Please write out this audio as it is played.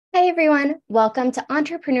Hi, everyone. Welcome to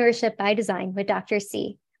Entrepreneurship by Design with Dr.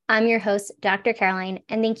 C. I'm your host, Dr. Caroline,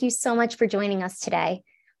 and thank you so much for joining us today.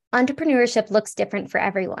 Entrepreneurship looks different for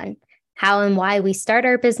everyone. How and why we start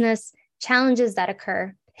our business, challenges that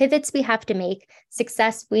occur, pivots we have to make,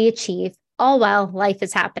 success we achieve, all while life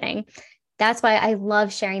is happening. That's why I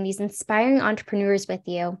love sharing these inspiring entrepreneurs with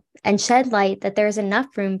you and shed light that there is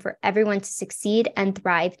enough room for everyone to succeed and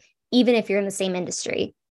thrive, even if you're in the same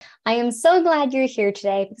industry. I am so glad you're here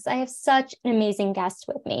today because I have such an amazing guest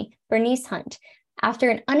with me, Bernice Hunt. After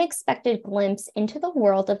an unexpected glimpse into the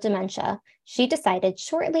world of dementia, she decided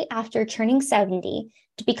shortly after turning 70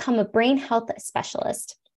 to become a brain health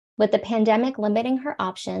specialist. With the pandemic limiting her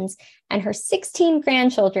options and her 16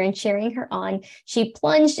 grandchildren cheering her on, she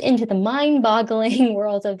plunged into the mind-boggling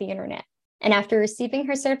world of the internet. And after receiving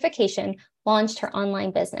her certification, launched her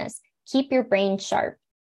online business, Keep Your Brain Sharp.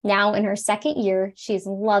 Now in her second year, she's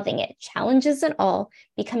loving it, challenges and all,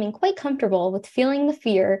 becoming quite comfortable with feeling the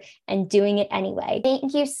fear and doing it anyway.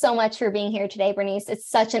 Thank you so much for being here today, Bernice. It's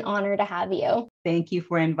such an honor to have you. Thank you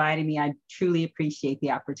for inviting me. I truly appreciate the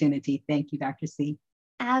opportunity. Thank you, Dr. C.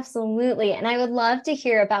 Absolutely. And I would love to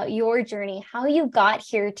hear about your journey, how you got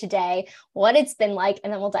here today, what it's been like,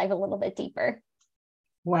 and then we'll dive a little bit deeper.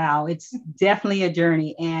 Wow, it's definitely a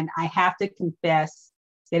journey. And I have to confess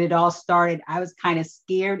that it all started, I was kind of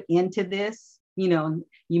scared into this. You know,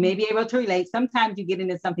 you may be able to relate. Sometimes you get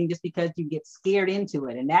into something just because you get scared into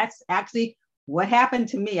it. And that's actually what happened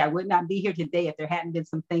to me. I would not be here today if there hadn't been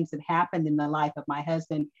some things that happened in the life of my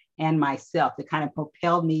husband and myself that kind of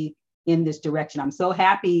propelled me in this direction. I'm so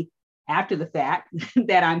happy after the fact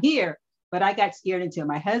that I'm here, but I got scared into it.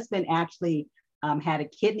 My husband actually had a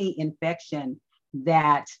kidney infection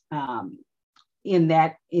that in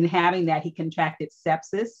having that, he contracted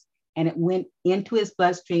sepsis and it went into his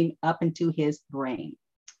bloodstream up into his brain,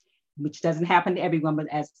 which doesn't happen to everyone. But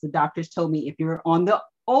as the doctors told me, if you're on the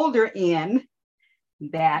older end,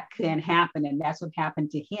 that can happen. And that's what happened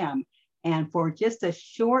to him. And for just a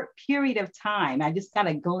short period of time, I just got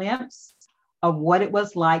a glimpse of what it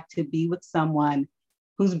was like to be with someone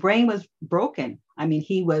whose brain was broken. I mean,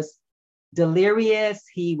 he was delirious.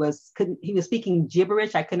 He was speaking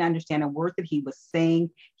gibberish. I couldn't understand a word that he was saying.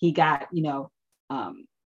 He got,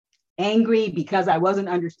 angry because I wasn't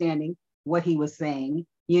understanding what he was saying,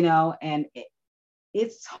 and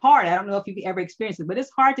it's hard. I don't know if you've ever experienced it, but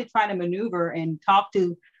it's hard to try to maneuver and talk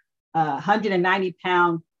to a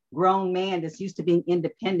 190-pound grown man that's used to being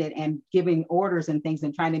independent and giving orders and things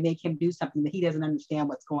and trying to make him do something that he doesn't understand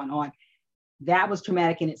what's going on. That was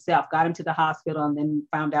traumatic in itself. Got him to the hospital and then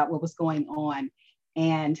found out what was going on.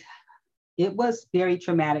 And it was very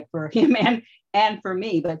traumatic for him and for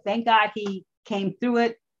me. But thank God he came through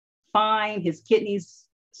it fine. His kidneys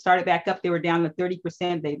started back up. They were down to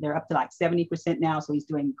 30%. They're up to like 70% now. So he's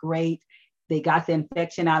doing great. They got the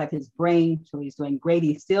infection out of his brain. So he's doing great.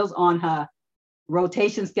 He's still on a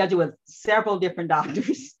rotation schedule with several different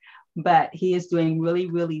doctors, but he is doing really,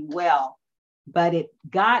 really well. But it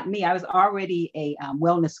got me, I was already a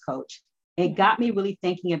wellness coach. It got me really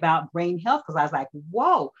thinking about brain health because I was like,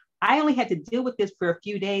 whoa, I only had to deal with this for a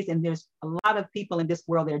few days. And there's a lot of people in this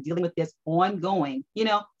world that are dealing with this ongoing,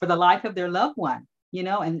 for the life of their loved one,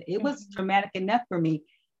 and it was traumatic enough for me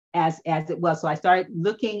as it was. So I started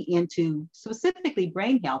looking into specifically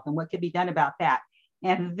brain health and what could be done about that.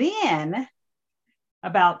 And then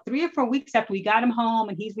about 3 or 4 weeks after we got him home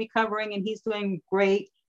and he's recovering and he's doing great,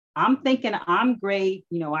 I'm thinking I'm great.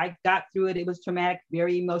 I got through it. It was traumatic,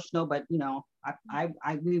 very emotional, but we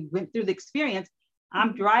went through the experience.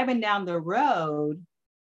 I'm driving down the road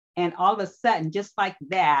and all of a sudden, just like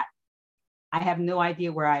that, I have no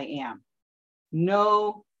idea where I am.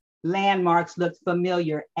 No landmarks looked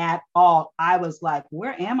familiar at all. I was like,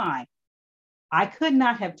 where am I? I could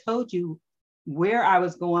not have told you where I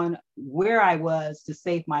was going, where I was to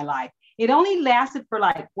save my life. It only lasted for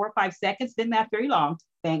like 4 or 5 seconds, didn't last very long,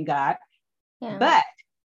 thank God. Yeah. But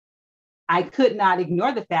I could not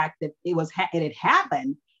ignore the fact that it had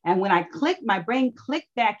happened. And when my brain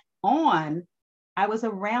clicked back on, I was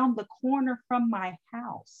around the corner from my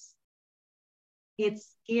house. It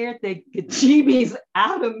scared the jeebies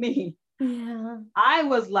out of me. Yeah. I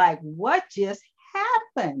was like, what just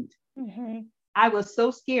happened? Mm-hmm. I was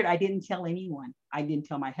so scared. I didn't tell anyone. I didn't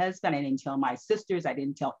tell my husband. I didn't tell my sisters. I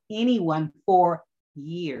didn't tell anyone for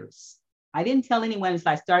years. I didn't tell anyone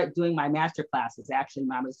until I started doing my master classes. Actually,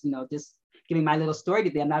 I was, just giving my little story to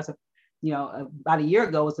them. That was, about a year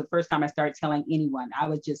ago was the first time I started telling anyone. I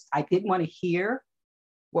didn't want to hear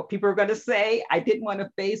what people were going to say. I didn't want to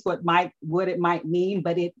face what it might mean,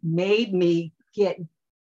 but it made me get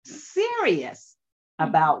serious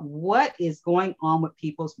about what is going on with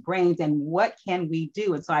people's brains and what can we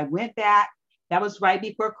do. And so I went back. That was right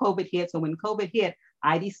before COVID hit. So when COVID hit,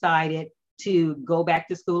 I decided to go back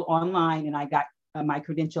to school online, and I got my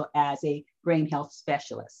credential as a brain health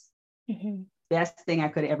specialist. Mm-hmm. Best thing I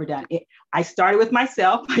could have ever done. I started with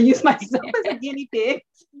myself. I used myself as a guinea pig.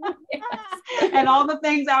 Yes. And all the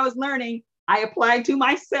things I was learning, I applied to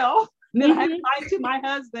myself. And then I applied to my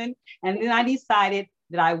husband. And then I decided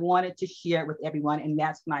that I wanted to share it with everyone. And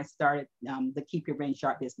that's when I started the Keep Your Brain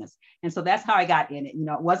Sharp business. And so that's how I got in it. You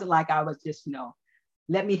know, it wasn't like I was just, you know,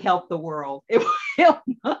 let me help the world. I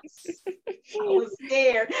was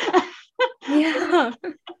scared. Yeah.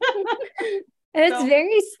 It's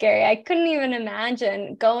very scary. I couldn't even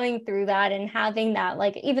imagine going through that and having that,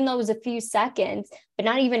 like, even though it was a few seconds, but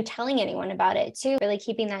not even telling anyone about it too, really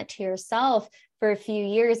keeping that to yourself for a few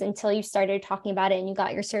years until you started talking about it and you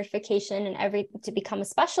got your certification and everything to become a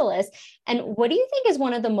specialist. And what do you think is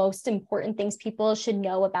one of the most important things people should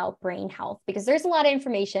know about brain health? Because there's a lot of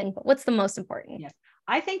information, but what's the most important? Yes.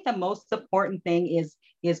 I think the most important thing is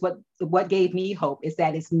what gave me hope is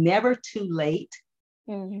that it's never too late.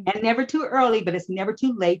 Mm-hmm. And never too early, but it's never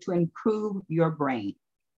too late to improve your brain.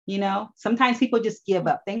 You know, sometimes people just give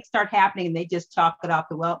up. Things start happening and they just chalk it off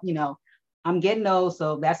to, well, you know, I'm getting old,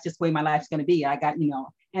 so that's just the way my life's going to be. I got, you know,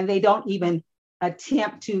 and they don't even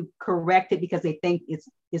attempt to correct it because they think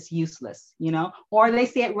it's useless, you know, or they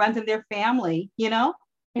say it runs in their family, you know,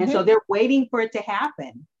 and so they're waiting for it to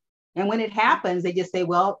happen. And when it happens, they just say,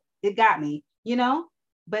 well, it got me, you know,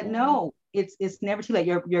 but no, it's never too late.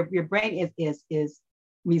 Your brain is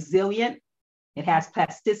resilient. It has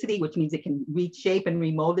plasticity, which means it can reshape and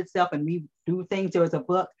remold itself and redo things. There was a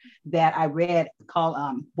book that I read called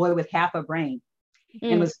Boy with Half a Brain.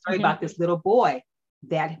 And it was a story about this little boy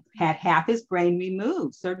that had half his brain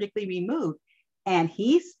removed, surgically removed. And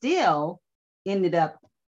he still ended up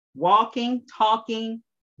walking, talking,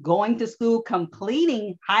 going to school,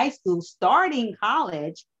 completing high school, starting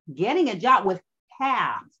college, getting a job with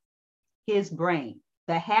half his brain.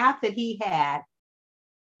 The half that he had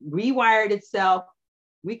rewired itself,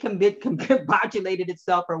 recombobulated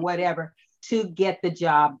itself or whatever to get the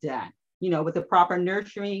job done. You know, with the proper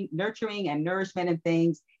nurturing and nourishment and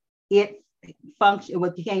things, it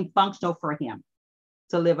became functional for him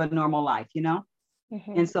to live a normal life, you know?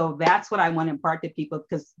 And so that's what I want to impart to people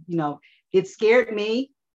because, you know, it scared me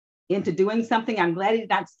into doing something. I'm glad it did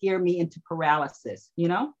not scare me into paralysis, you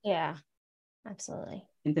know? Yeah, absolutely.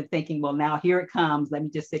 Into thinking, well, now here it comes. Let me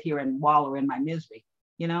just sit here and wallow in my misery,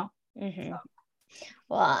 you know? So.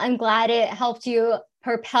 Well, I'm glad it helped you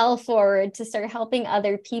propel forward to start helping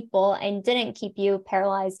other people and didn't keep you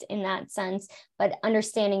paralyzed in that sense, but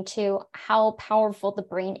understanding too how powerful the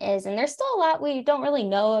brain is. And there's still a lot we don't really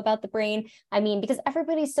know about the brain. I mean, because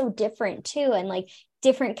everybody's so different too, and like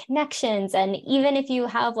different connections. And even if you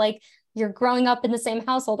have like, you're growing up in the same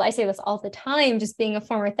household, I say this all the time, just being a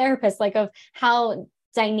former therapist, like of how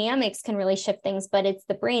dynamics can really shift things, but it's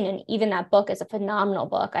the brain. And even that book is a phenomenal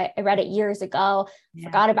book. I read it years ago,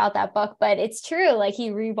 forgot about that book, but it's true. Like he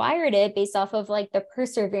rewired it based off of like the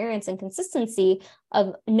perseverance and consistency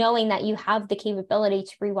of knowing that you have the capability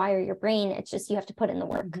to rewire your brain. It's just, you have to put in the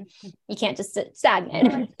work. You can't just sit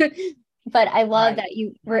stagnant. But I love that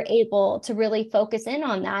you were able to really focus in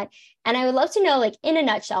on that. And I would love to know, like in a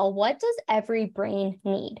nutshell, what does every brain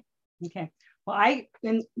need? Okay. Well,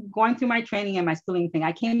 in going through my training and my schooling thing,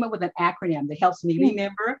 I came up with an acronym that helps me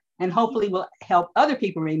remember and hopefully will help other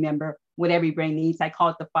people remember what every brain needs. I call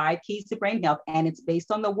it the 5 keys to brain health, and it's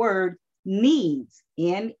based on the word needs,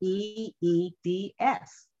 NEEDS,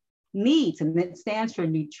 needs, and it stands for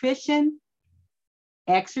nutrition,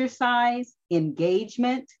 exercise,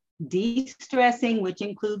 engagement, de-stressing, which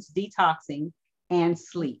includes detoxing, and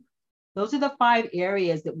sleep. Those are the 5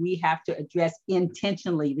 areas that we have to address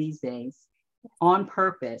intentionally these days, on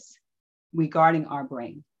purpose, regarding our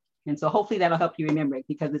brain. And so hopefully that'll help you remember it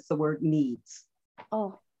because it's the word needs.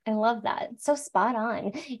 Oh, I love that. It's so spot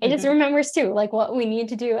on. It just remembers too, like what we need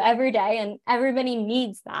to do every day, and everybody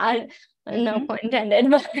needs that. No pun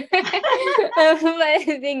intended, but, but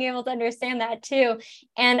being able to understand that too.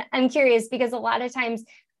 And I'm curious because a lot of times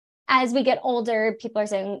as we get older, people are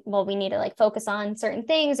saying, well, we need to like focus on certain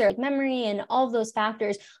things or like memory and all of those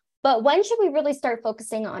factors. But when should we really start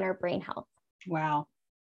focusing on our brain health? Wow.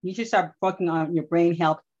 You should start focusing on your brain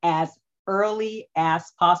health as early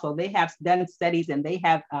as possible. They have done studies and they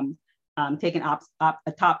have taken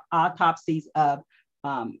autopsies of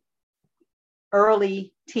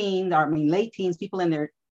early teens, late teens, people in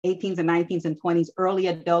their 18s and 19s and 20s, early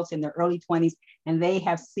adults in their early 20s, and they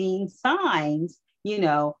have seen signs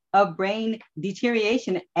of brain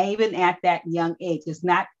deterioration, even at that young age. It's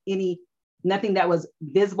not nothing that was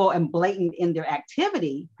visible and blatant in their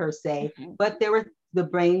activity per se, but the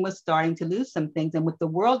brain was starting to lose some things. And with the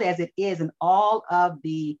world as it is, and all of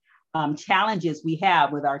the challenges we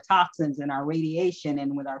have with our toxins and our radiation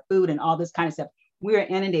and with our food and all this kind of stuff, we are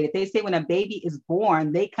inundated. They say when a baby is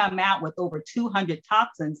born, they come out with over 200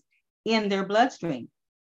 toxins in their bloodstream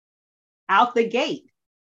out the gate,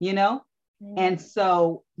 And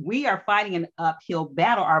so we are fighting an uphill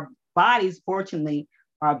battle. Our bodies, fortunately,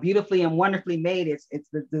 are beautifully and wonderfully made. It's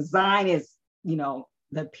the design is, the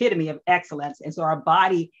epitome of excellence. And so our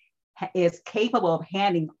body is capable of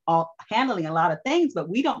handling a lot of things, but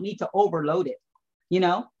we don't need to overload it,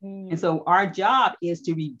 And so our job is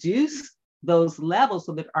to reduce those levels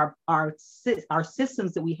so that our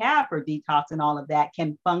systems that we have for detox and all of that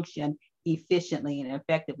can function efficiently and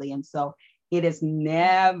effectively. And so it is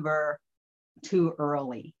never too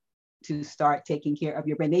early to start taking care of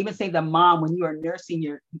your brain. They even say the mom when you are nursing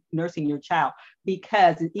your child,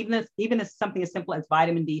 because even if something as simple as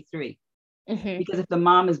vitamin D3, because if the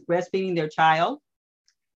mom is breastfeeding their child,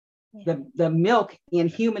 the milk in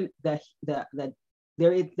human there's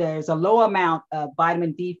a low amount of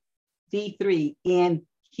vitamin D3 in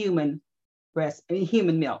human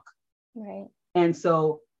milk, right? And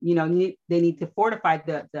so they need to fortify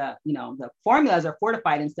the formulas are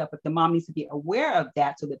fortified and stuff, but the mom needs to be aware of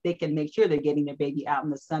that so that they can make sure they're getting their baby out in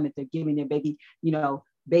the sun, that they're giving their baby,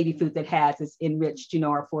 baby food that is enriched,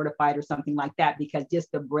 or fortified or something like that, because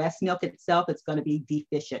just the breast milk itself, it's going to be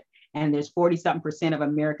deficient. And there's 40-something% of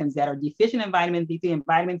Americans that are deficient in vitamin D3, and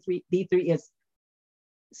vitamin D3 is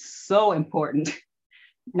so important,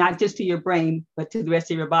 not just to your brain, but to the rest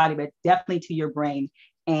of your body, but definitely to your brain.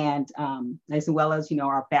 And as well as,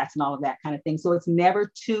 our fats and all of that kind of thing. So it's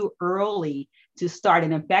never too early to start.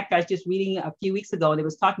 And in fact, I was just reading a few weeks ago, and it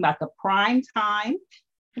was talking about the prime time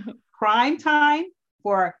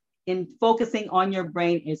for in focusing on your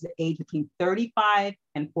brain is the age between 35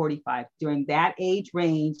 and 45. During that age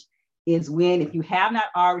range is when, if you have not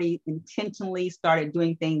already intentionally started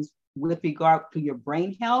doing things with regard to your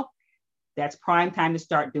brain health, that's prime time to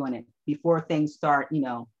start doing it before things start,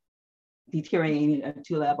 deteriorating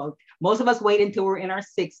to a level. Most of us wait until we're in our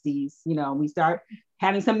 60s. We start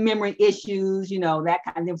having some memory issues, that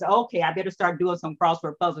kind of thing. So, okay, I better start doing some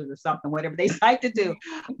crossword puzzles or something, whatever they like to do.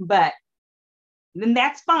 But then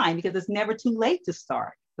that's fine, because it's never too late to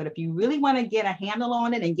start. But if you really want to get a handle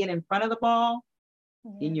on it and get in front of the ball,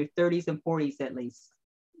 in your 30s and 40s at least.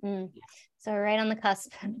 So right on the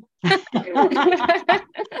cusp.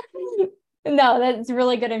 No, that's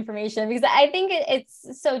really good information, because I think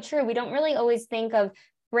it's so true. We don't really always think of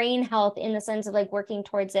brain health in the sense of like working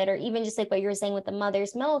towards it, or even just like what you were saying with the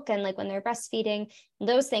mother's milk and like when they're breastfeeding,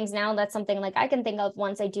 those things. Now that's something like I can think of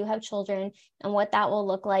once I do have children and what that will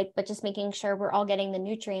look like, but just making sure we're all getting the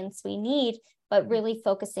nutrients we need, but really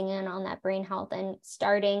focusing in on that brain health and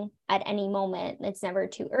starting at any moment. It's never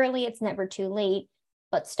too early. It's never too late,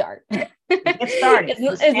 but start. Get started.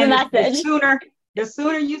 Is the message. The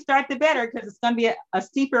sooner you start, the better, because it's going to be a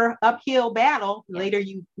steeper uphill battle. The later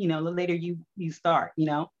you start,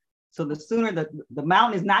 So the sooner the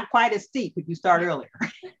mountain is not quite as steep if you start earlier.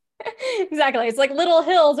 Exactly. It's like little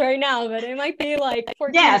hills right now, but it might be like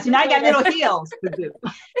 14. Yes, you got little hills to do.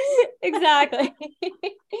 Exactly.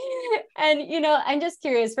 And, I'm just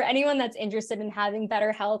curious, for anyone that's interested in having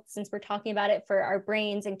better health, since we're talking about it for our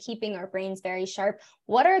brains and keeping our brains very sharp,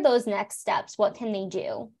 what are those next steps? What can they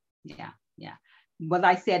do? Yeah. What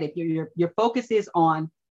I said, if your focus is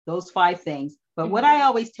on those 5 things, but what I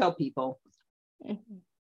always tell people,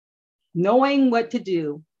 knowing what to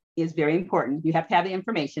do is very important. You have to have the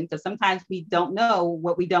information, because sometimes we don't know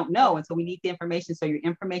what we don't know. And so we need the information. So your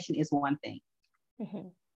information is one thing,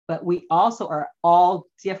 but we also are all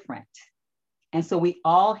different. And so we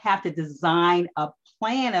all have to design a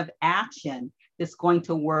plan of action that's going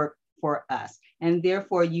to work for us. And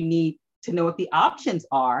therefore you need to know what the options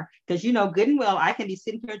are, because good and well, I can be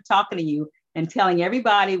sitting here talking to you and telling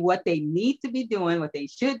everybody what they need to be doing, what they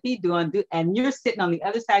should be doing, and you're sitting on the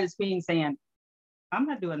other side of the screen saying, I'm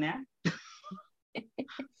not doing that.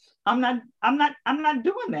 I'm not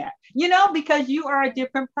doing that, because you are a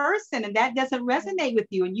different person and that doesn't resonate with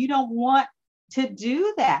you and you don't want to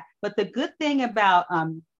do that. But the good thing about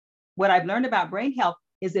what I've learned about brain health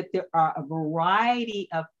is that there are a variety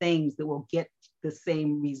of things that will get the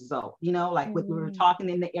same result. Like what we were talking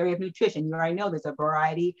in the area of nutrition, you already know there's a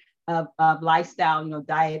variety of lifestyle,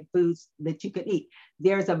 diet foods that you can eat.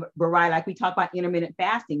 There's a variety, like we talk about intermittent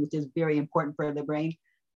fasting, which is very important for the brain,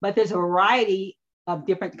 but there's a variety of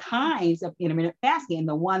different kinds of intermittent fasting. And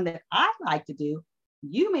the one that I like to do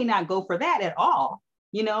You may not go for that at all,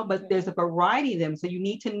 but there's a variety of them. So you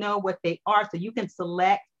need to know what they are so you can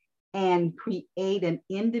select and create an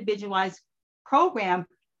individualized program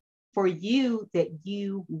for you that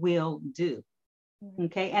you will do.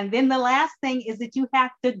 Okay. And then the last thing is that you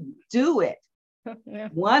have to do it.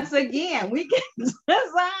 Once again, we can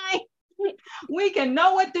design, we can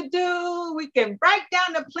know what to do, we can write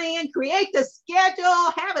down the plan, create the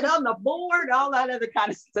schedule, have it on the board, all that other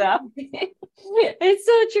kind of stuff. It's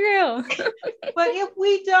so true. But if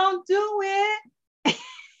we don't do it,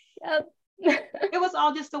 it was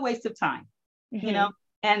all just a waste of time,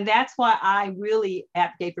 And that's why I really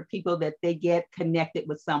advocate for people that they get connected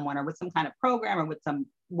with someone or with some kind of program or with some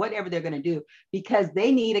whatever they're going to do, because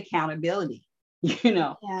they need accountability.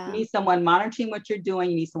 You need someone monitoring what you're doing.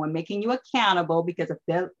 You need someone making you accountable, because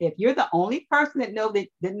if you're the only person that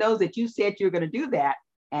knows that you said you're going to do that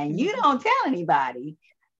and you don't tell anybody,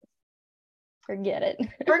 forget it.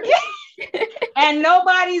 And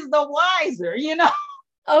nobody's the wiser,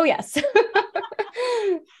 Oh, yes.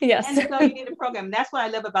 Yes. And so you need a program. That's what I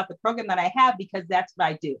love about the program that I have, because that's what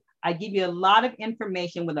I do. I give you a lot of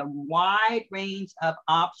information with a wide range of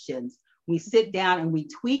options. We sit down and we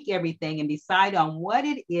tweak everything and decide on what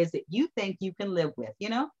it is that you think you can live with,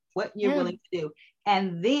 what you're willing to do.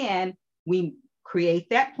 And then we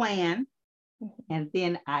create that plan, and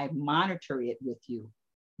then I monitor it with you,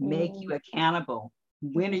 make you accountable.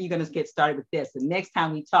 When are you going to get started with this? The next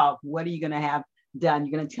time we talk, what are you going to have done?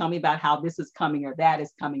 You're going to tell me about how this is coming or that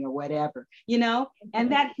is coming or whatever,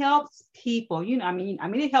 and that helps people, I mean,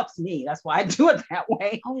 it helps me. That's why I do it that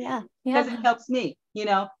way. Oh yeah. Because it helps me,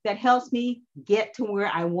 that helps me get to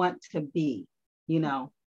where I want to be,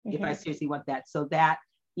 if I seriously want that. So that,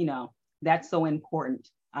 that's so important,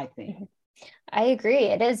 I think. I agree.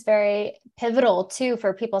 It is very pivotal too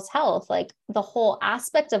for people's health, like the whole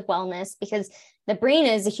aspect of wellness, because the brain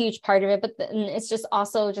is a huge part of it, but it's just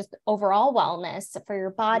also just overall wellness for your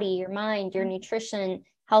body, your mind, your nutrition,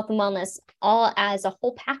 health and wellness, all as a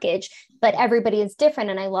whole package. But everybody is different.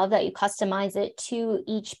 And I love that you customize it to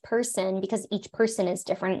each person, because each person is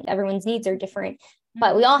different. Everyone's needs are different.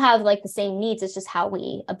 But we all have like the same needs. It's just how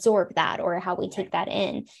we absorb that or how we take that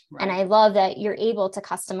in. Right. And I love that you're able to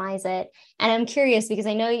customize it. And I'm curious, because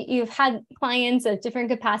I know you've had clients of different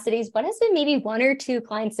capacities. What has been maybe one or two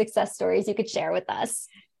client success stories you could share with us?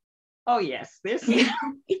 Oh, yes. There's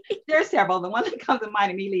several. The one that comes to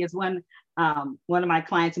mind immediately is one of my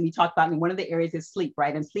clients, and we talked about, and one of the areas is sleep,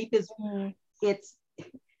 right? And sleep is, it's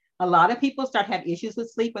a lot of people start to have issues with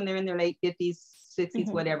sleep when they're in their late 50s,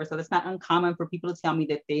 60s, whatever. So it's not uncommon for people to tell me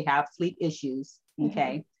that they have sleep issues.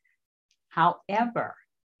 Okay. However,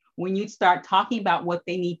 when you start talking about what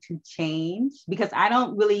they need to change, because I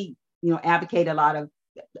don't really, advocate a lot of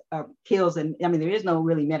pills, and I mean, there is no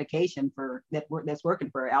really medication that's working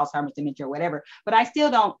for Alzheimer's, dementia, or whatever, but I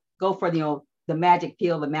still don't go for the magic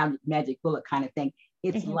pill, the magic bullet kind of thing.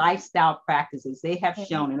 It's lifestyle practices. They have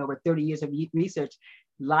shown in over 30 years of research,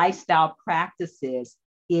 lifestyle practices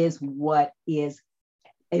is what is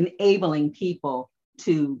enabling people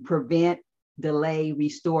to prevent, delay,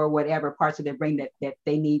 restore whatever parts of their brain that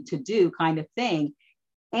they need to do, kind of thing.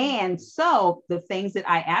 And so the things that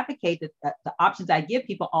I advocate, the options I give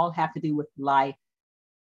people, all have to do with lifestyle.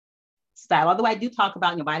 Although I do talk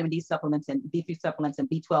about vitamin D supplements and D3 supplements and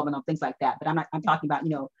B12 and things like that, but I'm talking about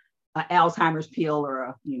an Alzheimer's pill or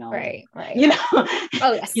a right.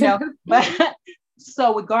 Oh yes. But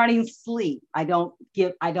so regarding sleep, I don't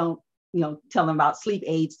tell them about sleep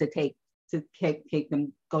aids to take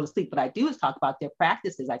them go to sleep. What I do is talk about their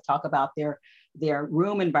practices. I talk about their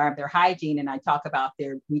room environment, their hygiene, and I talk about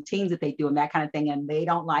their routines that they do and that kind of thing. And they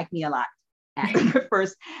don't like me a lot at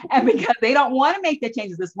first, and because they don't want to make the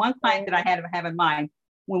changes. This one client that I have in mind,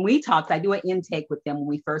 when we talked, I do an intake with them when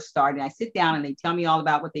we first started. I sit down and they tell me all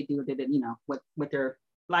about what they do, what their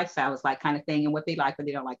lifestyle is like, kind of thing, and what they like, what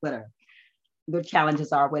they don't like, whatever their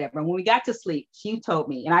challenges are, whatever. And when we got to sleep, she told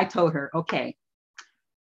me, and I told her, okay,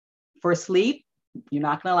 for sleep, you're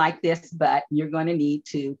not going to like this, but you're going to need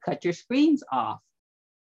to cut your screens off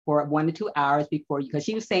for 1 to 2 hours before because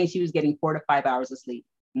she was saying she was getting 4 to 5 hours of sleep.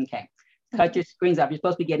 Okay. Cut your screens off. You're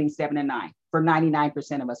supposed to be getting 7 to 9. For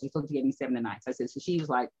 99% of us, we're supposed to be getting 7 to 9. So I said, so she was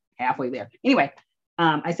like halfway there. Anyway,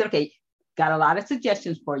 I said, okay, got a lot of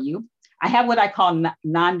suggestions for you. I have what I call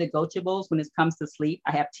non-negotiables when it comes to sleep.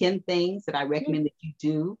 I have 10 things that I recommend that you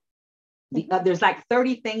do. There's like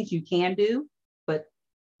 30 things you can do, but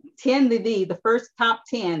 10 to be the first top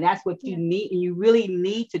 10, that's what you need. And you really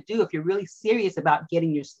need to do if you're really serious about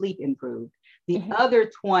getting your sleep improved. The other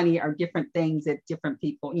 20 are different things that different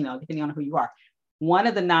people, depending on who you are. One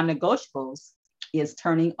of the non-negotiables is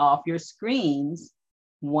turning off your screens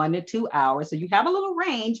 1 to 2 hours. So you have a little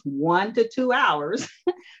range, 1 to 2 hours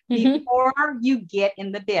before you get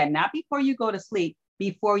in the bed, not before you go to sleep,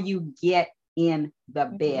 before you get in the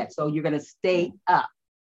bed. So you're going to stay up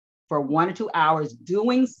for 1 to 2 hours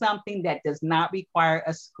doing something that does not require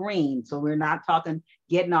a screen. So we're not talking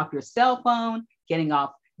getting off your cell phone, getting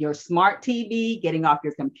off your smart TV, getting off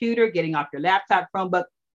your computer, getting off your laptop, Chromebook,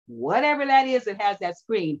 whatever that is that has that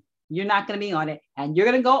screen. You're not going to be on it, and you're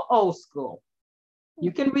going to go old school.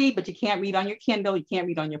 You can read, but you can't read on your Kindle. You can't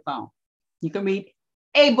read on your phone. You can read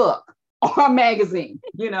a book or a magazine,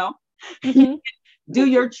 do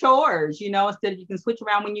your chores, instead of, you can switch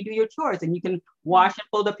around when you do your chores, and you can wash and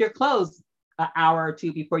fold up your clothes an hour or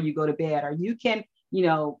two before you go to bed, or you can,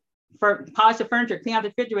 polish the furniture, clean out the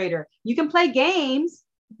refrigerator. You can play games,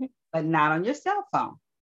 but not on your cell phone.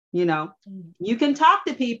 You can talk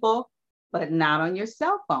to people, but not on your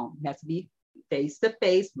cell phone. It has to be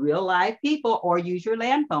face-to-face, real life people, or use your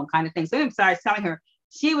land phone kind of thing. So I was telling her,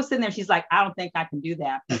 she was sitting there, she's like, I don't think I can do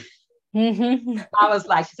that. I was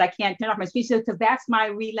like, I can't turn off my screen. She said, because that's my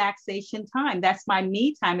relaxation time. That's my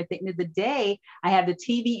me time. At the end of the day, I have the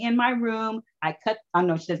TV in my room. I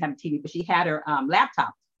know she doesn't have a TV, but she had her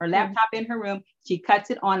laptop in her room. She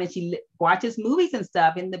cuts it on and she watches movies and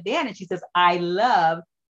stuff in the bed. And she says, I love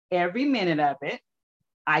every minute of it.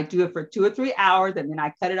 I do it for 2 or 3 hours, and then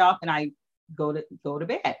I cut it off and I go to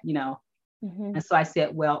bed, And so I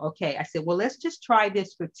said, well, okay. I said, well, let's just try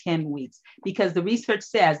this for 10 weeks, because the research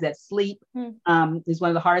says that sleep is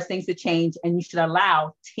one of the hardest things to change, and you should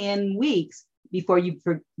allow 10 weeks before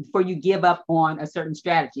you give up on a certain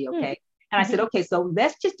strategy. Okay. And I said, okay, so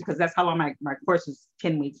let's just, because that's how long my course was,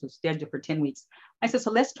 10 weeks, was scheduled for 10 weeks. I said,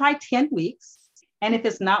 so let's try 10 weeks. And if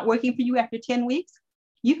it's not working for you after 10 weeks,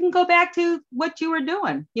 you can go back to what you were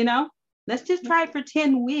doing, let's just try it for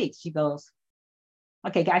 10 weeks. She goes,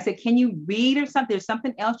 okay, guys, I said, can you read or something? There's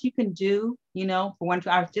something else you can do, for 1 to 2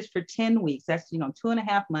 hours, just for 10 weeks. That's,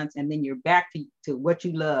 2.5 months. And then you're back to what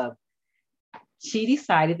you love. She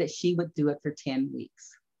decided that she would do it for 10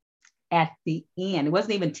 weeks. At the end, it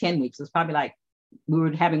wasn't even 10 weeks. It was probably like, we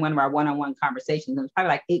were having one of our one-on-one conversations. It was probably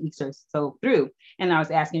like 8 weeks or so through. And I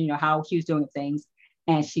was asking, how she was doing things.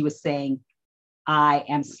 And she was saying, I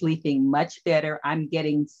am sleeping much better. I'm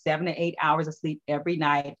getting 7 to 8 hours of sleep every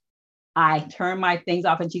night. I turn my things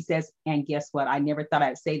off. And she says, and guess what? I never thought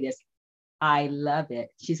I'd say this. I love it.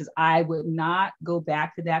 She says, I would not go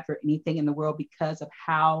back to that for anything in the world, because of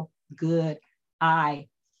how good I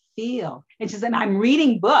feel. And she said, and I'm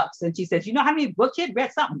reading books. And she says, you know how many books? She had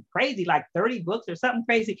read something crazy, like 30 books or something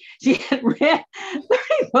crazy. She had read 30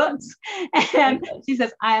 books. And she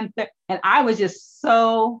says, and I was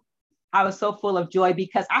so full of joy,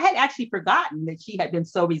 because I had actually forgotten that she had been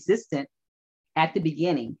so resistant at the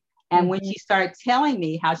beginning. And when she started telling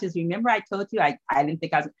me how, she says, remember I told you, I didn't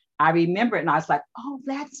think I remember it. And I was like, oh,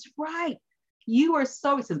 that's right. You were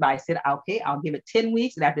so, he says, but I said, okay, I'll give it 10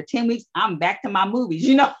 weeks. And after 10 weeks, I'm back to my movies.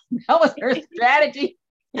 That was her strategy.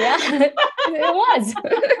 Yeah, it was.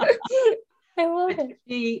 I love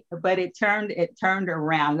it. But it turned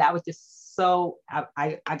around. That was just so,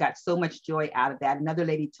 I got so much joy out of that. Another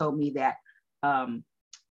lady told me that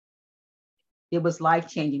it was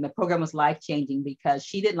life-changing. The program was life-changing because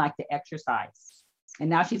she didn't like to exercise. And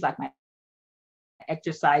now she's like my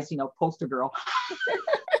exercise, poster girl.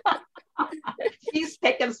 She's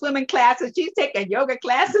taking swimming classes. She's taking yoga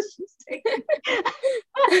classes.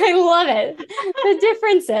 I love it. The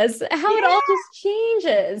differences, how it all just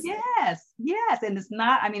changes. Yes. And it's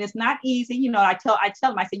not easy. I tell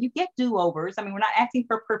them, I say, you get do-overs. We're not asking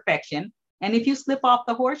for perfection. And if you slip off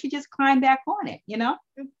the horse, you just climb back on it,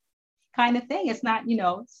 kind of thing. It's not,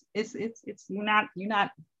 you're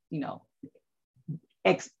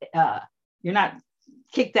not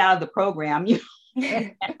kicked out of the program.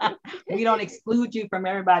 We don't exclude you from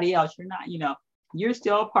everybody else. You're not, you're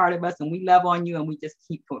still a part of us, and we love on you, and we just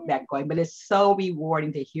keep that going. But it's so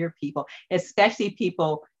rewarding to hear people, especially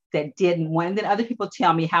people that didn't want. And then other people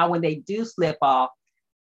tell me how when they do slip off,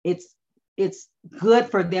 it's good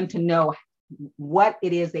for them to know what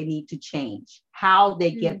it is they need to change, how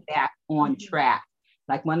they get back on track.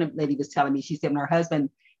 Like one lady was telling me, she said, when her husband,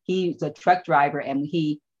 he's a truck driver, and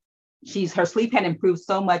her sleep had improved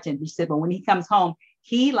so much. And she said, but when he comes home,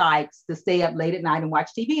 he likes to stay up late at night and watch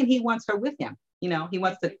TV, and he wants her with him. He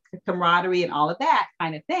wants the camaraderie and all of that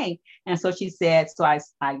kind of thing. And so she said, so I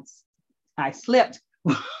slipped.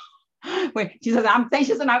 When she said, she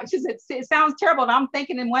said, it sounds terrible. And I'm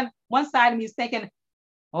thinking, in one side of me is thinking,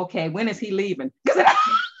 okay, when is he leaving? So I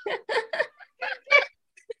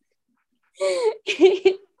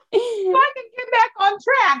can get back on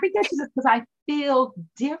track, because I feel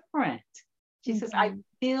different. She says, I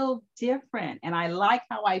feel different and I like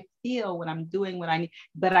how I feel when I'm doing what I need.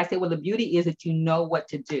 But I said, well, the beauty is that you know what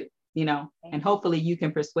to do, and hopefully you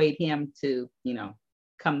can persuade him to,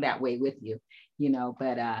 come that way with you,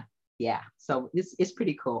 but yeah, so it's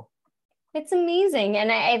pretty cool. It's amazing.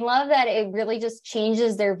 And I love that it really just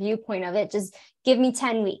changes their viewpoint of it. Just give me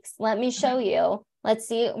 10 weeks. Let me show you. Let's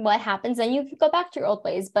see what happens. Then you can go back to your old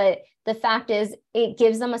ways. But the fact is, it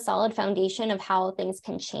gives them a solid foundation of how things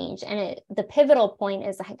can change. And the pivotal point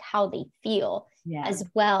is like how they feel as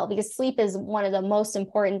well, because sleep is one of the most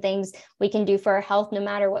important things we can do for our health, no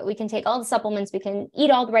matter what. We can take all the supplements, we can eat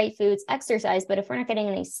all the right foods, exercise, but if we're not getting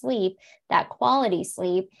any sleep, that quality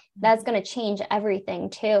sleep, that's going to change everything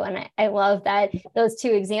too. And I love that those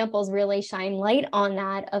two examples really shine light on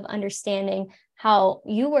that, of understanding how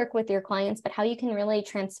you work with your clients, but how you can really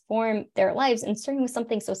transform their lives, and starting with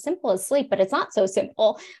something so simple as sleep. But it's not so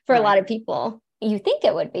simple for a lot of people. You think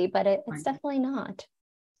it would be, but it's definitely not.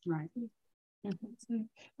 Right. Well,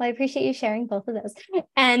 I appreciate you sharing both of those.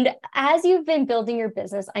 And as you've been building your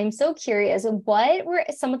business, I'm so curious, what were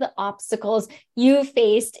some of the obstacles you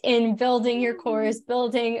faced in building your course,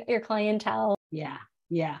 building your clientele?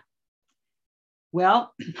 Yeah.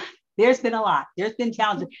 Well, there's been a lot. There's been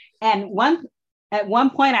challenges. And at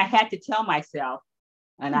one point I had to tell myself,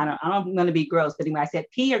 and I'm going to be gross, but anyway, I said,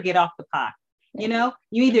 pee or get off the pot. You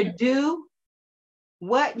either do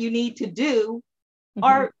what you need to do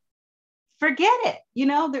or forget it.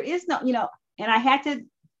 There is no, and I had to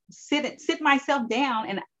sit myself down.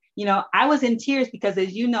 And, I was in tears because,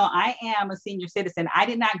 as you know, I am a senior citizen. I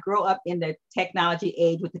did not grow up in the technology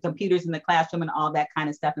age with the computers in the classroom and all that kind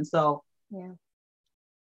of stuff. And so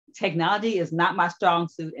technology is not my strong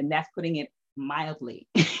suit, and that's putting it mildly.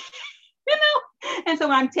 And so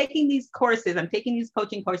when I'm taking these courses, I'm taking these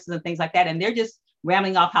coaching courses and things like that, and they're just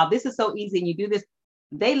rambling off how this is so easy and you do this.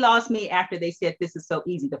 They lost me after they said this is so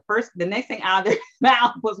easy. The next thing out of their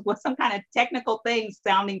mouth was some kind of technical thing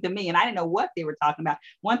sounding to me, and I didn't know what they were talking about.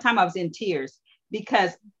 One time I was in tears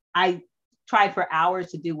because I tried for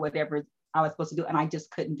hours to do whatever I was supposed to do, and I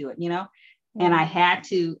just couldn't do it, and I had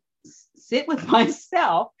to sit with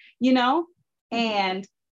myself, and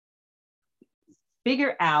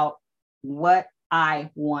figure out what I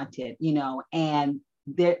wanted, and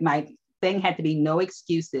my thing had to be no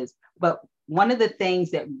excuses. But one of the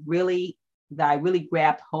things that I really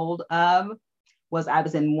grabbed hold of was, I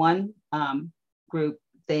was in one group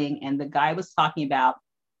thing, and the guy was talking about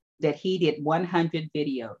that he did 100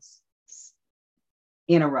 videos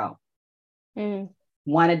in a row,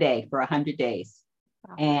 one a day for 100 days.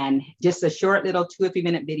 Wow. And just a short little 2 or 3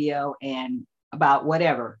 minute video and about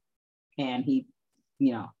whatever. And he,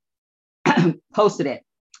 posted it.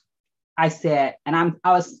 I said, and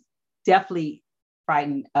I was definitely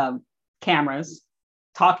frightened of cameras,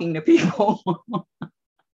 talking to people.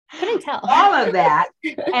 Couldn't tell. All of that.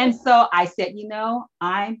 And so I said,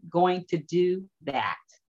 I'm going to do that.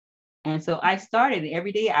 And so I started, and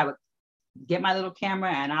every day I would get my little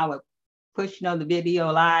camera and I would push, the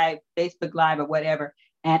video live, Facebook Live or whatever.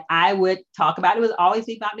 And I would talk about, it would always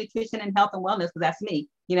be about nutrition and health and wellness, because that's me,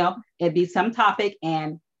 it'd be some topic.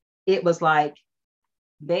 And it was like,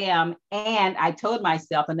 bam. And I told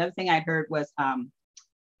myself, another thing I heard was,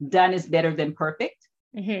 done is better than perfect.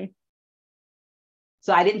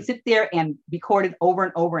 So I didn't sit there and record it over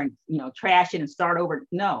and over and, trash it and start over.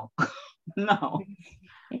 No, no,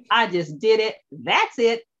 I just did it. That's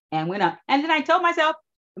it. And went on. And then I told myself,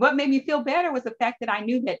 what made me feel better was the fact that I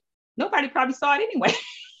knew that nobody probably saw it anyway.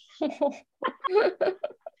 It was all good.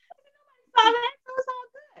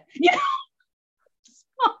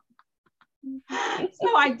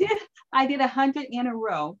 So I did 100 in a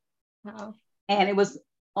row. Wow. And it was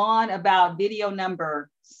on about video number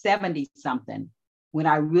 70 something when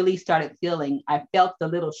I really started I felt the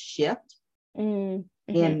little shift in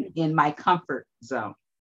my comfort zone.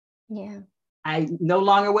 Yeah. I no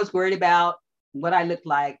longer was worried about what I looked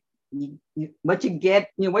like. What you get,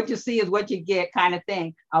 what you see is what you get, kind of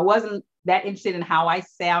thing. I wasn't that interested in how I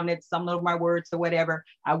sounded, some of my words or whatever.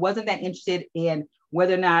 I wasn't that interested in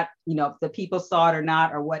whether or not, the people saw it or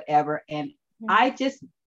not or whatever. And I just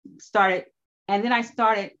started, and then I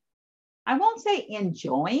started, I won't say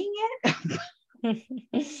enjoying it,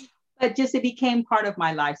 but just it became part of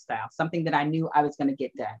my lifestyle, something that I knew I was going to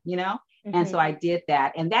get done, And so I did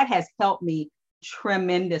that. And that has helped me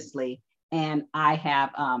tremendously. And I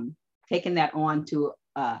have taken that on to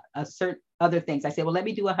a certain other things. I said, well, let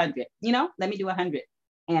me do 100, let me do 100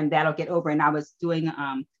 and that'll get over. And I was doing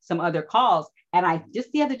some other calls. And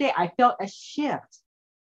just the other day, I felt a shift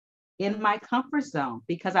in my comfort zone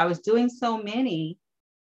because I was doing so many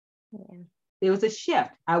it was a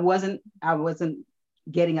shift. I wasn't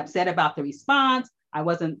getting upset about the response. I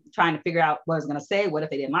wasn't trying to figure out what I was going to say. What if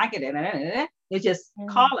they didn't like it? It's just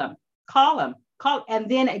call them. And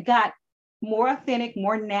then it got more authentic,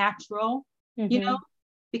 more natural, you know,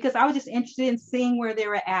 because I was just interested in seeing where they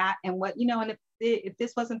were at and what, you know, and if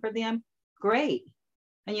this wasn't for them, great.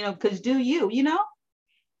 And, you know, because do you know?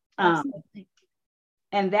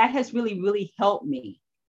 And that has really, really helped me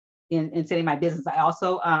in setting my business. I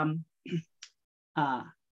also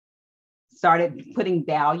started putting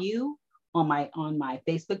value on my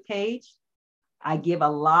Facebook page. I give a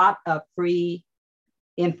lot of free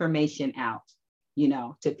information out, you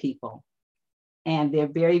know, to people. And they're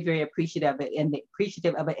very, very appreciative of it, and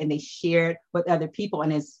they share it with other people.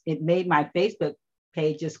 And it made my Facebook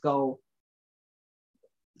page just go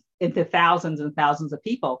into thousands and thousands of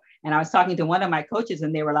people. And I was talking to one of my coaches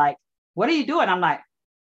and they were like, "What are you doing?" I'm like,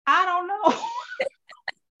 "I don't know."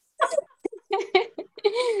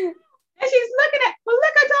 And she's looking at, "Well,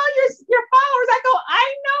 look at all your followers." I go,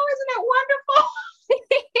 "I know, isn't it wonderful?"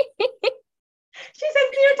 She says,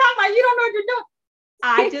 "You're talking about you don't know what you're doing."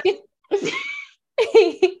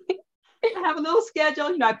 I have a little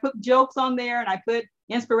schedule. You know, I put jokes on there, and I put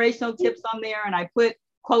inspirational tips on there, and I put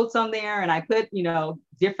quotes on there, and I put, you know,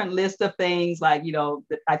 different lists of things like, you know,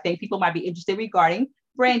 that I think people might be interested regarding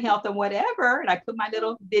brain health and whatever. And I put my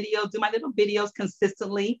little videos, do my little videos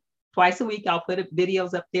consistently. Twice a week, I'll put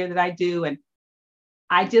videos up there that I do. And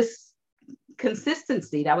I just,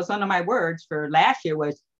 consistency, that was one of my words for last year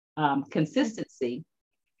was consistency,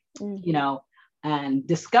 you know, and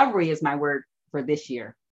discovery is my word for this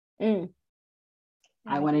year.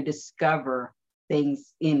 I want to discover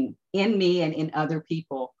things in me and in other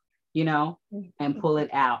people, you know, and pull it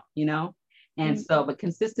out, you know. And so, but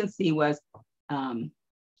consistency was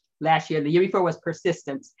last year. The year before was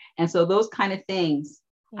persistence. And so those kind of things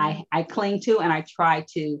I cling to and I try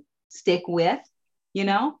to stick with, you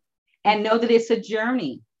know, and know that it's a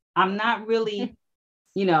journey. I'm not really,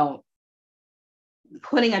 you know,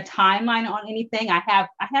 putting a timeline on anything. I have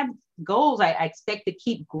goals. I expect to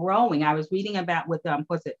keep growing. I was reading about with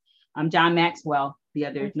John Maxwell the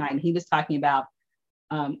other night, and he was talking about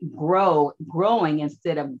growing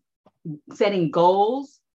instead of setting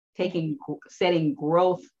goals, setting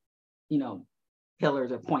growth, you know,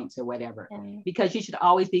 pillars or points or whatever, because you should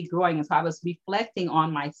always be growing. And so I was reflecting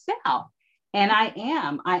on myself, and I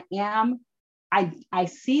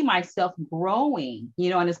see myself growing, you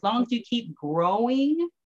know, and as long as you keep growing,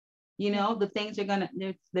 you know, the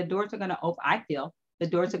doors are going to open. I feel the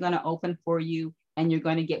doors are going to open for you, and you're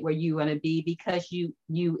going to get where you want to be because you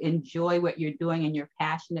enjoy what you're doing and you're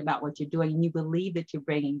passionate about what you're doing, and you believe that you're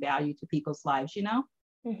bringing value to people's lives, you know,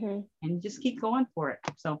 and just keep going for it.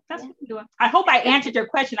 So that's what I'm doing. I hope I answered your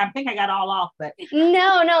question. I think I got all off, but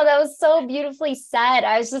no, that was so beautifully said.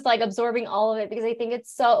 I was just like absorbing all of it because I think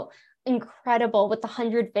it's so incredible with the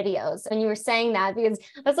 100 videos. And you were saying that because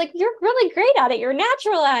I was like, you're really great at it. You're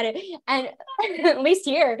natural at it. And at least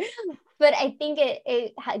here. But I think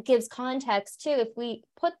it gives context too. If we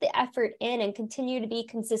put the effort in and continue to be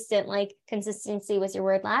consistent, like consistency was your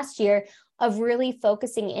word last year, of really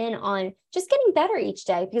focusing in on just getting better each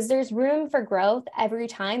day, because there's room for growth every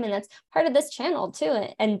time. And that's part of this channel too.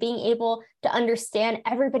 And being able to understand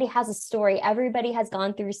everybody has a story, everybody has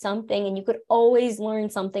gone through something, and you could always learn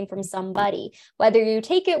something from somebody. Whether you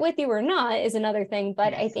take it with you or not is another thing.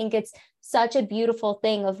 But I think it's such a beautiful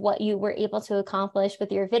thing of what you were able to accomplish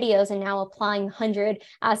with your videos, and now applying 100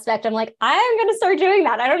 aspect. I'm like, I'm going to start doing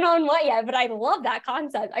that. I don't know in what yet, but I love that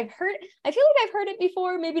concept. I feel like I've heard it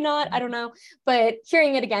before, maybe not, I don't know, but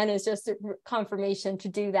hearing it again is just a confirmation to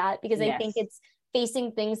do that, because I think it's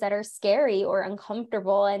facing things that are scary or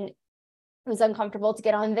uncomfortable. And it was uncomfortable to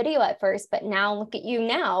get on video at first, but now look at you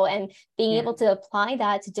now, and being able to apply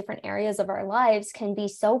that to different areas of our lives can be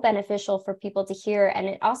so beneficial for people to hear. And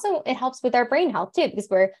it helps with our brain health too, because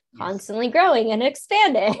we're constantly growing and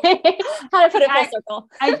expanding. How to put it full circle.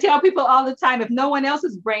 I tell people all the time, if no one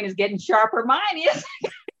else's brain is getting sharper, mine is.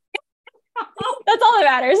 That's all that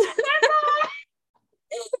matters.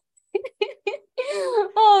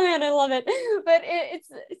 Oh man, I love it. But it's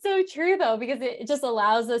so true though, because it just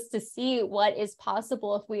allows us to see what is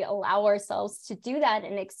possible if we allow ourselves to do that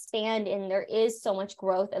and expand. And there is so much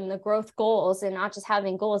growth, and the growth goals, and not just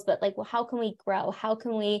having goals, but like, well, how can we grow? How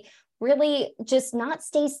can we really just not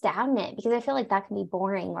stay stagnant? Because I feel like that can be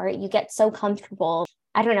boring, or you get so comfortable.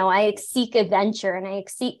 I don't know, I seek adventure and I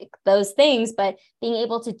seek those things, but being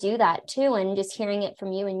able to do that too, and just hearing it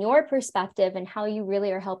from you and your perspective and how you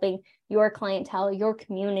really are helping your clientele, your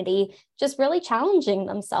community, just really challenging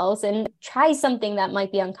themselves and try something that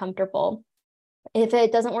might be uncomfortable. If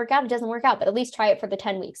it doesn't work out, it doesn't work out, but at least try it for the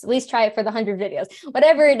 10 weeks, at least try it for the 100 videos,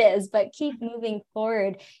 whatever it is, but keep moving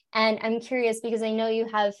forward. And I'm curious because I know you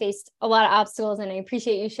have faced a lot of obstacles and I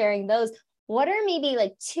appreciate you sharing those. What are maybe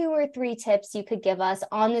like 2 or 3 tips you could give us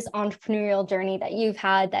on this entrepreneurial journey that you've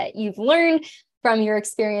had, that you've learned from your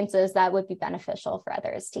experiences that would be beneficial for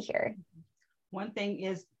others to hear? One thing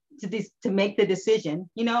is to make the decision,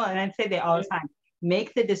 and I say that all the time.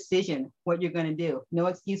 Make the decision what you're going to do. No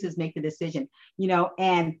excuses, make the decision,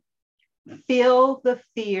 and feel the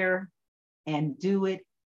fear and do it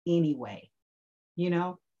anyway,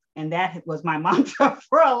 and that was my mantra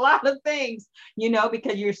for a lot of things,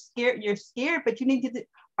 because you're scared, but you need to,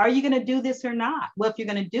 are you going to do this or not? Well, if you're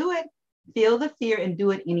going to do it, feel the fear and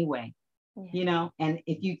do it anyway. And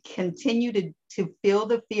if you continue to feel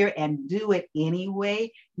the fear and do it anyway,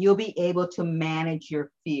 you'll be able to manage your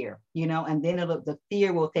fear, and then the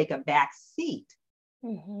fear will take a back seat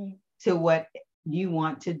to what you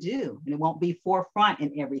want to do. And it won't be forefront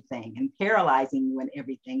in everything and paralyzing you in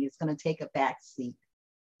everything. It's going to take a back seat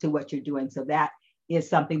to what you're doing. So that is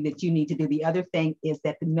something that you need to do. The other thing is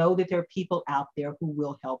that to know that there are people out there who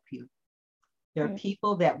will help you. There are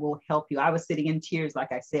people that will help you. I was sitting in tears,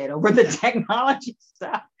 like I said, over the technology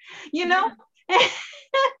stuff, and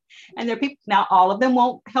there are people, now all of them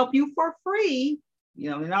won't help you for free,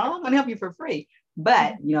 and all of them won't help you for free.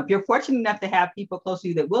 But, if you're fortunate enough to have people close to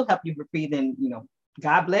you that will help you for free, then,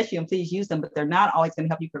 God bless you and please use them, but they're not always going to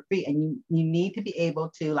help you for free. And you need to be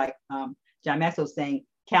able to, like John Maxwell was saying,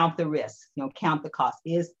 count the risk, count the cost.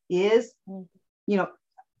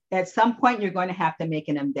 At some point you're going to have to make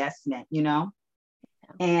an investment,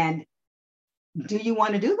 and do you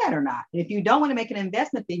want to do that or not? If you don't want to make an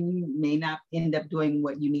investment, then you may not end up doing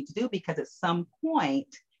what you need to do, because at some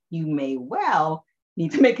point you may well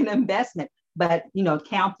need to make an investment, but,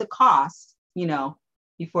 count the cost,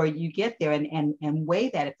 before you get there, and weigh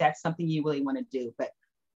that if that's something you really want to do. But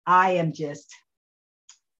I am just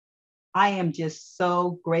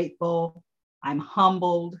so grateful. I'm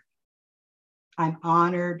humbled. I'm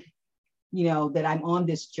honored, that I'm on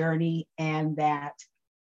this journey and that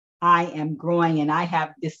I am growing, and I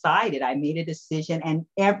have decided, I made a decision, and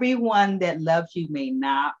everyone that loves you may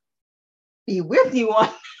not be with you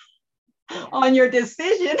on your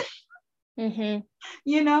decision, and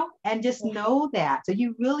just know that. So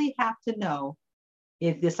you really have to know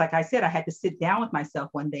if this, like I said, I had to sit down with myself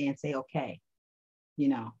one day and say, okay,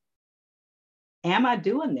 am I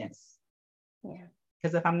doing this? Yeah.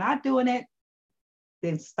 Because if I'm not doing it,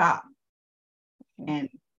 then stop and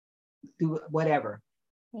do whatever.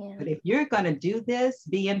 Yeah. But if you're going to do this,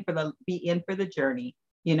 be in for the journey,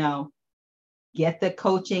 get the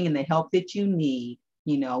coaching and the help that you need,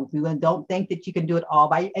 don't think that you can do it all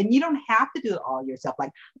and you don't have to do it all yourself.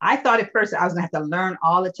 Like I thought at first I was gonna have to learn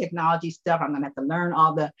all the technology stuff. I'm gonna have to learn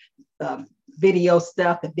all the video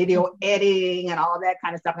stuff, the video editing and all that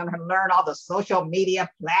kind of stuff. I'm gonna learn all the social media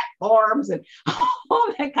platforms and all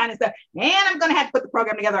that kind of stuff. And I'm gonna have to put the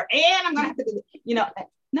program together and I'm gonna have to do,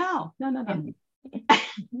 no.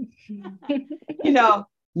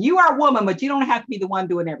 You are a woman, but you don't have to be the one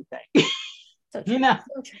doing everything.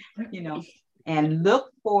 And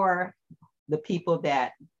look for the people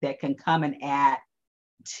that can come and add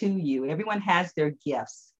to you. Everyone has their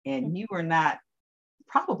gifts, and you are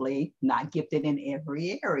probably not gifted in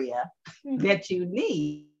every area that you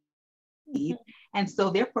need. And so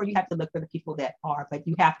therefore you have to look for the people that are, but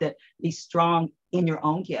you have to be strong in your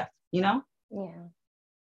own gift, Yeah,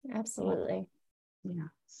 absolutely. Yeah.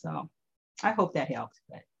 So I hope that helps.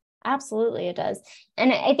 But absolutely, it does.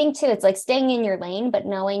 And I think too, it's like staying in your lane, but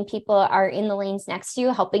knowing people are in the lanes next to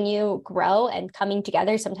you, helping you grow and coming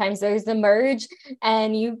together. Sometimes there's the merge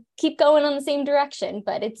and you keep going on the same direction,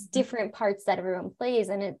 but it's different parts that everyone plays.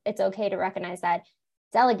 And it's okay to recognize that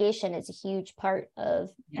delegation is a huge part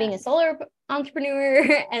of being a solo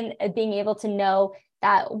entrepreneur and being able to know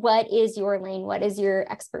that what is your lane, what is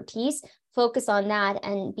your expertise, focus on that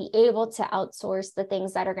and be able to outsource the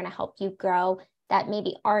things that are going to help you grow that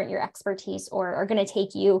maybe aren't your expertise or are going to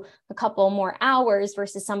take you a couple more hours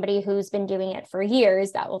versus somebody who's been doing it for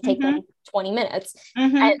years that will take them 20 minutes.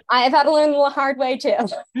 And I've had to learn the hard way too. I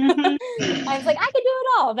was like, I could do it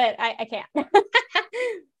all, but I can't.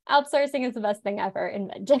 Outsourcing is the best thing ever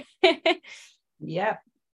invented. Yeah.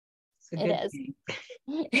 It is.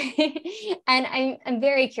 And I'm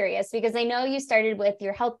very curious because I know you started with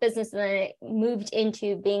your health business and then it moved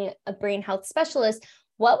into being a brain health specialist.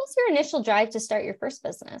 What was your initial drive to start your first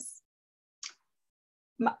business?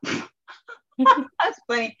 That's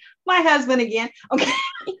funny. My husband again. Okay.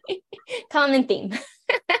 Common theme.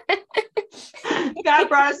 God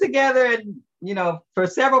brought us together and for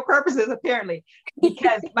several purposes, apparently,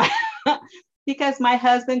 because because my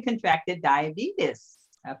husband contracted diabetes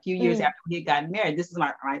a few years after we had gotten married. This is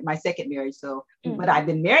my second marriage. So, but I've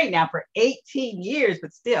been married now for 18 years,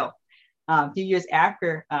 but still, a few years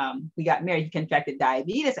after we got married, he contracted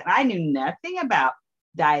diabetes, and I knew nothing about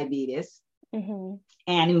diabetes. And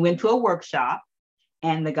we went to a workshop,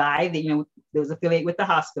 and the guy that, that was affiliated with the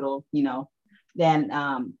hospital, then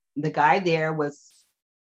the guy there was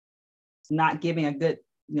not giving a good,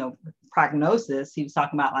 prognosis. He was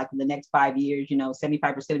talking about like in the next 5 years,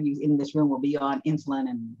 75% of you in this room will be on insulin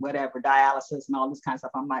and whatever, dialysis and all this kind of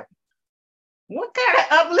stuff. I'm like, what kind of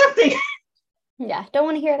uplifting? Yeah, don't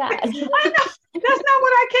want to hear that. I know, that's not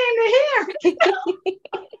what I came to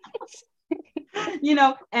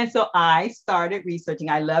hear. And so I started researching.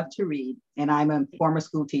 I love to read, and I'm a former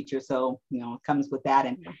school teacher, so it comes with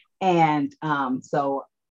that. And so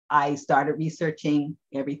I started researching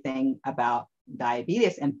everything about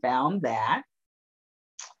diabetes and found that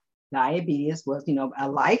diabetes was, a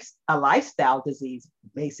lifestyle disease,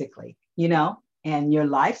 basically, and your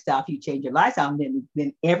lifestyle, if you change your lifestyle,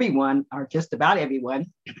 then everyone, or just about everyone,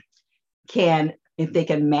 can, if they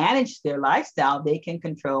can manage their lifestyle, they can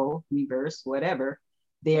control, reverse, whatever,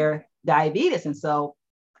 their diabetes. And so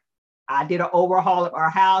I did an overhaul of our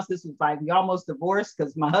house. This was like, we almost divorced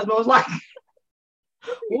because my husband was like,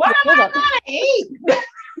 what am I gonna eat?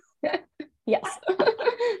 Yes.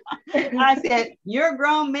 I said, you're a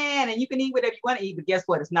grown man and you can eat whatever you want to eat, but guess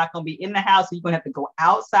what? It's not going to be in the house. So you're going to have to go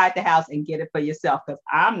outside the house and get it for yourself because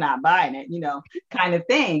I'm not buying it, kind of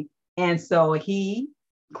thing. And so he,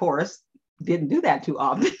 of course, didn't do that too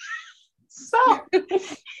often. So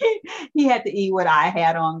he had to eat what I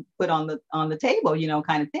had put on the table,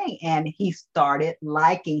 kind of thing. And he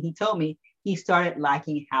told me he started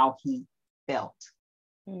liking how he felt.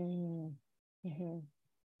 Mm-hmm.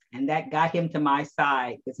 And that got him to my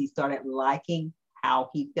side because he started liking how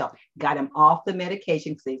he felt. Got him off the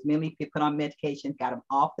medication because he's mainly put on medication. Got him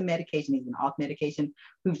off the medication. He's been off medication.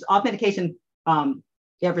 He was off medication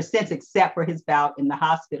ever since, except for his bout in the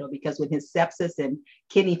hospital, because with his sepsis and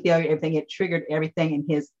kidney failure, everything, it triggered everything, and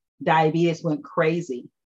his diabetes went crazy.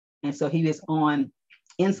 And so he was on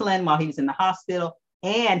insulin while he was in the hospital,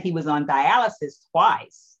 and he was on dialysis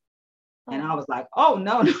twice. And I was like, oh,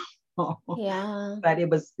 no. Yeah. But it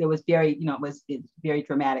was very, it's very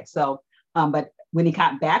dramatic. So, but when he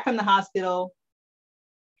got back from the hospital,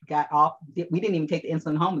 got off, we didn't even take the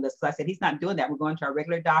insulin home with us. So I said, he's not doing that. We're going to our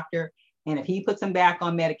regular doctor. And if he puts him back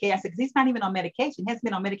on medication, I said, because he's not even on medication. He hasn't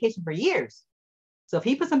been on medication for years. So if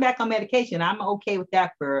he puts him back on medication, I'm okay with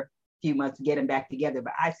that for a few months to get him back together.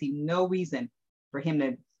 But I see no reason for him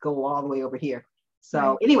to go all the way over here.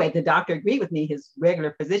 So anyway, the doctor agreed with me. His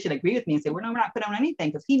regular physician agreed with me and said, we're not putting on anything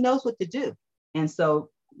because he knows what to do. And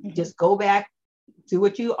so just go back, do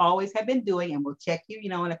what you always have been doing, and we'll check you,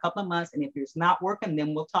 in a couple of months. And if it's not working,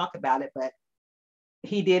 then we'll talk about it. But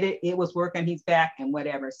he did it. It was working. He's back and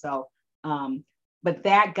whatever. So, but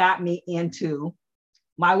that got me into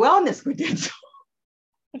my wellness credential.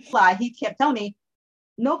 He kept telling me,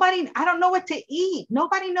 I don't know what to eat.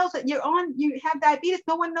 Nobody knows what you have diabetes.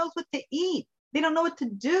 No one knows what to eat. They don't know what to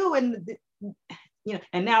do. And,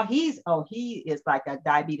 and now he is like a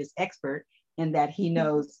diabetes expert in that he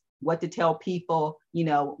knows what to tell people,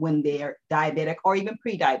 when they're diabetic or even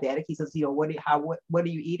pre-diabetic. He says, what are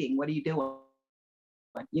you eating? What are you doing?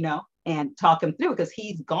 And talk him through, because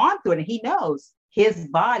he's gone through it and he knows his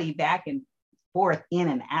body back and forth, in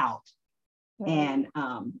and out. And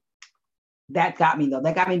that got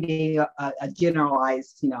me being a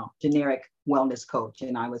generalized, generic wellness coach.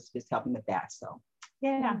 And I was just helping with that. So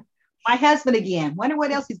yeah. My husband again. Wonder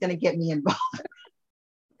what else he's going to get me involved.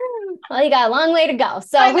 Well, you got a long way to go.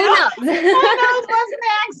 So who knows? Who knows what's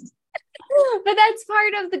next? But that's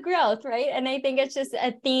part of the growth, right? And I think it's just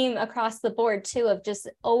a theme across the board too, of just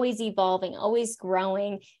always evolving, always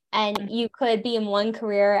growing. And you could be in one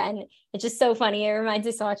career, and it's just so funny. It reminds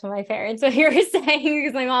me so much of my parents, what you were saying,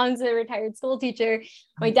 because my mom's a retired school teacher.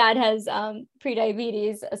 My dad has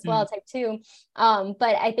pre-diabetes as well, type 2.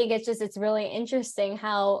 But I think it's really interesting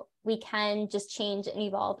how we can just change and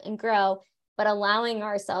evolve and grow, but allowing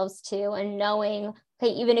ourselves to, and knowing,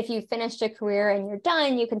 okay, even if you finished a career and you're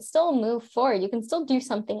done, you can still move forward. You can still do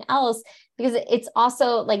something else, because it's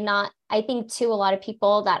also like I think too, a lot of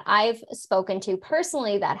people that I've spoken to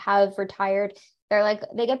personally that have retired, they're like,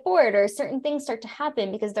 they get bored or certain things start to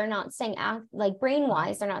happen because they're not staying like brain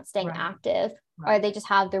wise, they're not staying active, or they just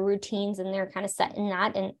have the routines and they're kind of set in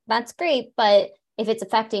that. And that's great. But if it's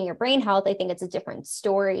affecting your brain health, I think it's a different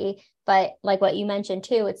story. But like what you mentioned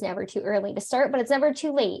too, it's never too early to start, but it's never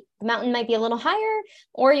too late. The mountain might be a little higher,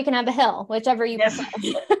 or you can have a hill, whichever you prefer.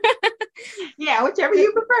 Yeah, whichever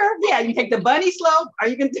you prefer. Yeah, you take the bunny slope, or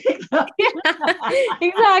you can take the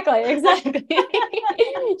Exactly.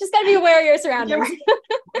 Just gotta be aware of your surroundings.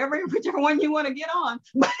 Whichever one you want to get on.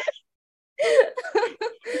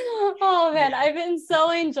 Oh man, I've been so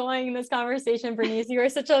enjoying this conversation, Bernice. You are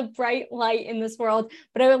such a bright light in this world,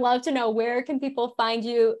 but I would love to know, where can people find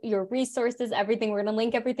you, your resources, everything. We're going to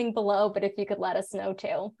link everything below, but if you could let us know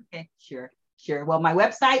too. Okay, sure. Well, my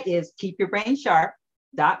website is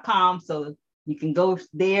keepyourbrainsharp.com. So you can go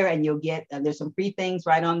there and you'll get, there's some free things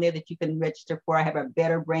right on there that you can register for. I have a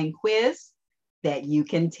Better Brain quiz that you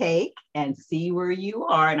can take and see where you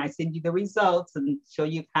are. And I send you the results and show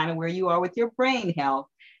you kind of where you are with your brain health.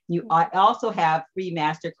 I also have free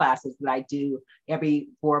master classes that I do every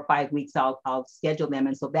 4 or 5 weeks. I'll schedule them.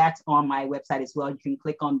 And so that's on my website as well. You can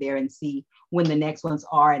click on there and see when the next ones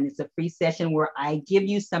are. And it's a free session where I give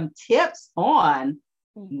you some tips on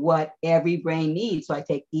what every brain needs. So I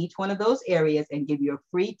take each one of those areas and give you a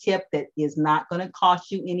free tip that is not going to cost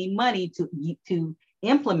you any money to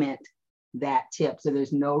implement that tip. So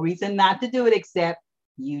there's no reason not to do it, except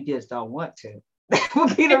you just don't want to. That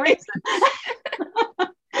would be the reason.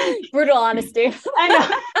 Brutal honesty. I know.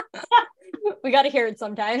 We got to hear it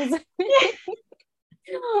sometimes.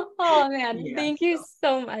 Oh man, yeah, thank you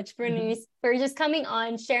so much, Bernice, for just coming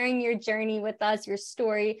on, sharing your journey with us, your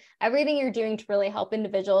story, everything you're doing to really help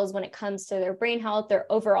individuals when it comes to their brain health,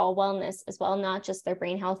 their overall wellness as well, not just their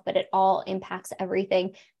brain health, but it all impacts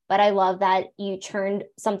everything. But I love that you turned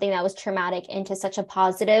something that was traumatic into such a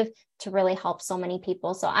positive to really help so many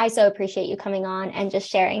people. So I so appreciate you coming on and just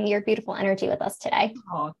sharing your beautiful energy with us today.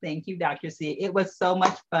 Oh, thank you, Dr. C. It was so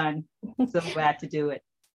much fun. So glad to do it.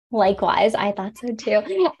 Likewise, I thought so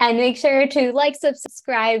too. And make sure to like,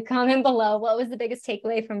 subscribe, comment below. What was the biggest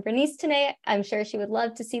takeaway from Bernice today? I'm sure she would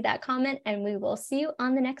love to see that comment, and we will see you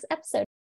on the next episode.